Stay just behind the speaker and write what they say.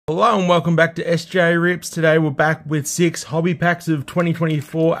Hello and welcome back to SJ Rips. Today we're back with 6 hobby packs of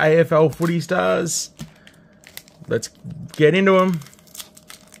 2024 AFL Footy Stars. Let's get into them.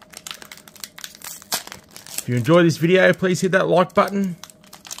 If you enjoy this video, please hit that like button.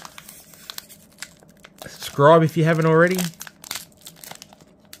 Subscribe if you haven't already.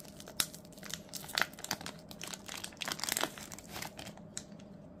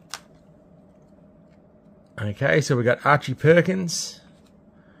 Okay, so we got Archie Perkins,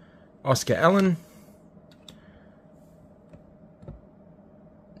 Oscar Allen.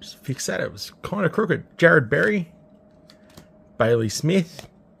 Just fix that, it was kind of crooked. Jared Berry, Bailey Smith,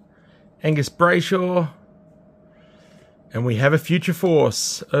 Angus Brayshaw, and we have a future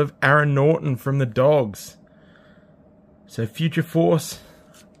force of Aaron Norton from the Dogs. So future force,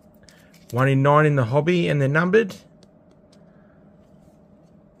 1 in 9 in the hobby, and they're numbered.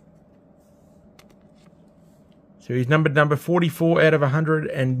 So he's number 44 out of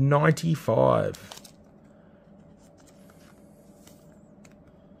 195.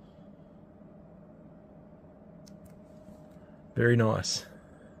 Very nice.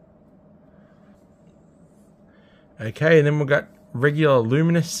 Okay, and then we've got regular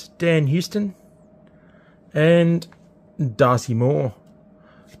Luminous Dan Houston and Darcy Moore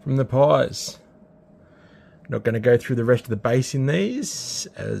from the Pies. Not going to go through the rest of the base in these,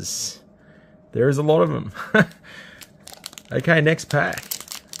 as there is a lot of them. Okay, next pack.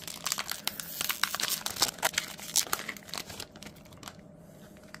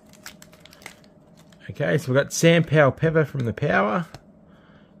 Okay, so we've got Sam Powell-Pepper from the Power,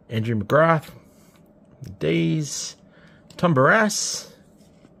 Andrew McGrath, D's, Tom Barras,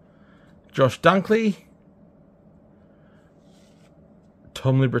 Josh Dunkley,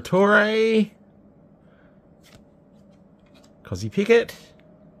 Tom Liberatore, Cozzy Pickett,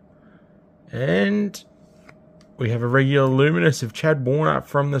 and we have a regular Luminous of Chad Warner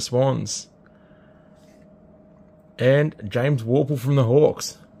from the Swans. And James Worpel from the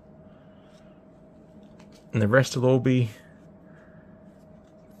Hawks. And the rest will all be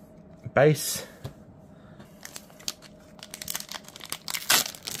base.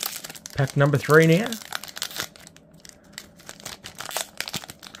 Pack number 3 now.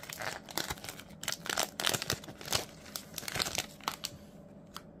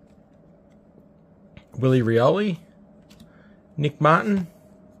 Willie Rioli, Nick Martin,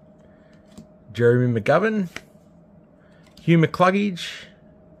 Jeremy McGovern, Hugh McCluggage,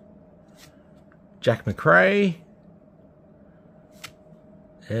 Jack McRae,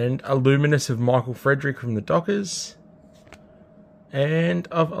 and a Luminous of Michael Frederick from the Dockers, and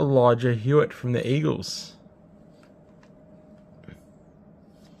of Elijah Hewitt from the Eagles.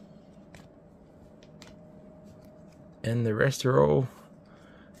 And the rest are all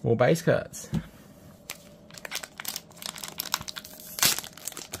more base cards.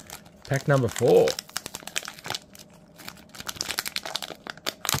 Pack number 4.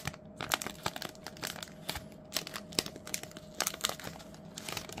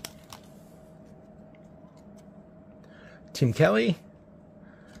 Tim Kelly,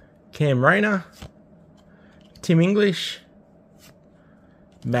 Cam Rayner, Tim English,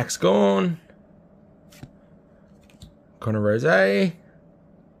 Max Gawn, Connor Rose.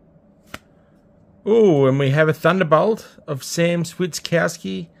 Ooh, and we have a Thunderbolt of Sam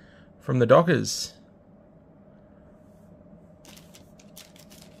Switkowski from the Dockers.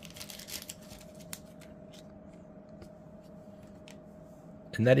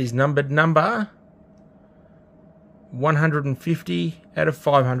 And that is numbered number 150 out of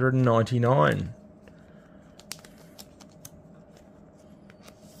 599.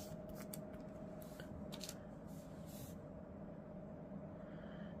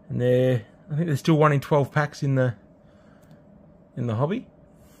 And there, I think there's still 1 in 12 packs in the hobby.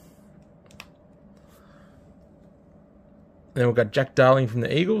 Then we've got Jack Darling from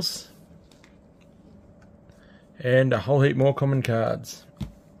the Eagles. And a whole heap more common cards.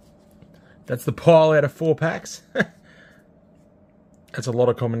 That's the pile out of 4 packs. That's a lot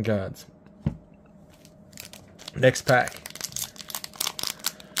of common cards. Next pack.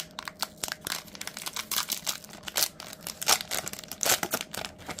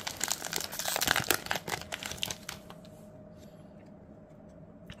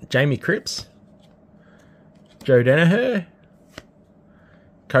 Jamie Cripps. Joe Danaher.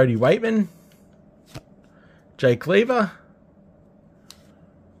 Cody Waitman, Jay Cleaver,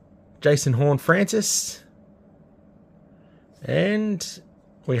 Jason Horn-Francis, and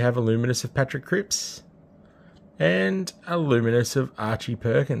we have a Luminous of Patrick Cripps, and a Luminous of Archie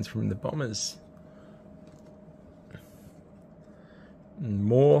Perkins from the Bombers.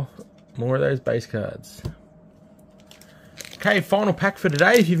 More of those base cards. Okay, final pack for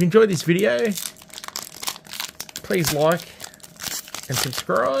today. If you've enjoyed this video, please like and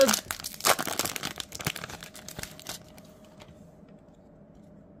subscribe.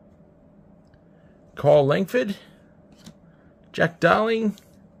 Kyle Langford, Jack Darling,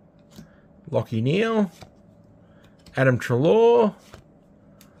 Lockie Neal, Adam Treloar,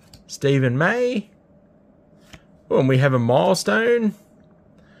 Stephen May. Oh, and we have a milestone,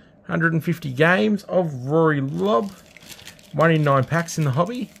 150 games of Rory Lobb, 1 in 9 packs in the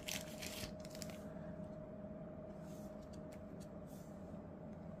hobby.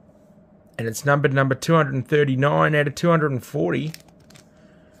 And it's numbered number 239 out of 240.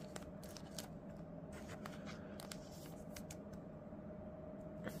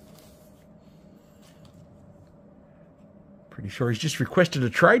 Pretty sure he's just requested a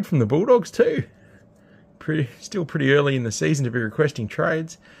trade from the Bulldogs too. Still pretty early in the season to be requesting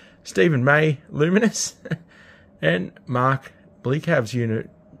trades. Stephen May, Luminous, and Mark Bleakhav's unit,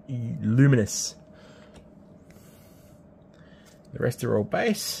 Luminous. The rest are all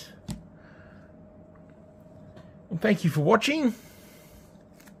base. Well, thank you for watching.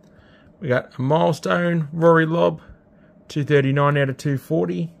 We got a milestone, Rory Lobb, 239 out of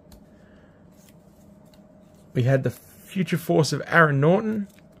 240. We had the future force of Aaron Norton,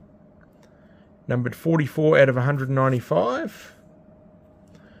 numbered 44 out of 195.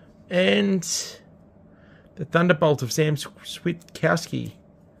 And the Thunderbolt of Sam Switkowski,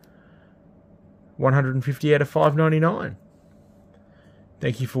 150 out of 599.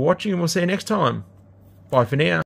 Thank you for watching, and we'll see you next time. Bye for now.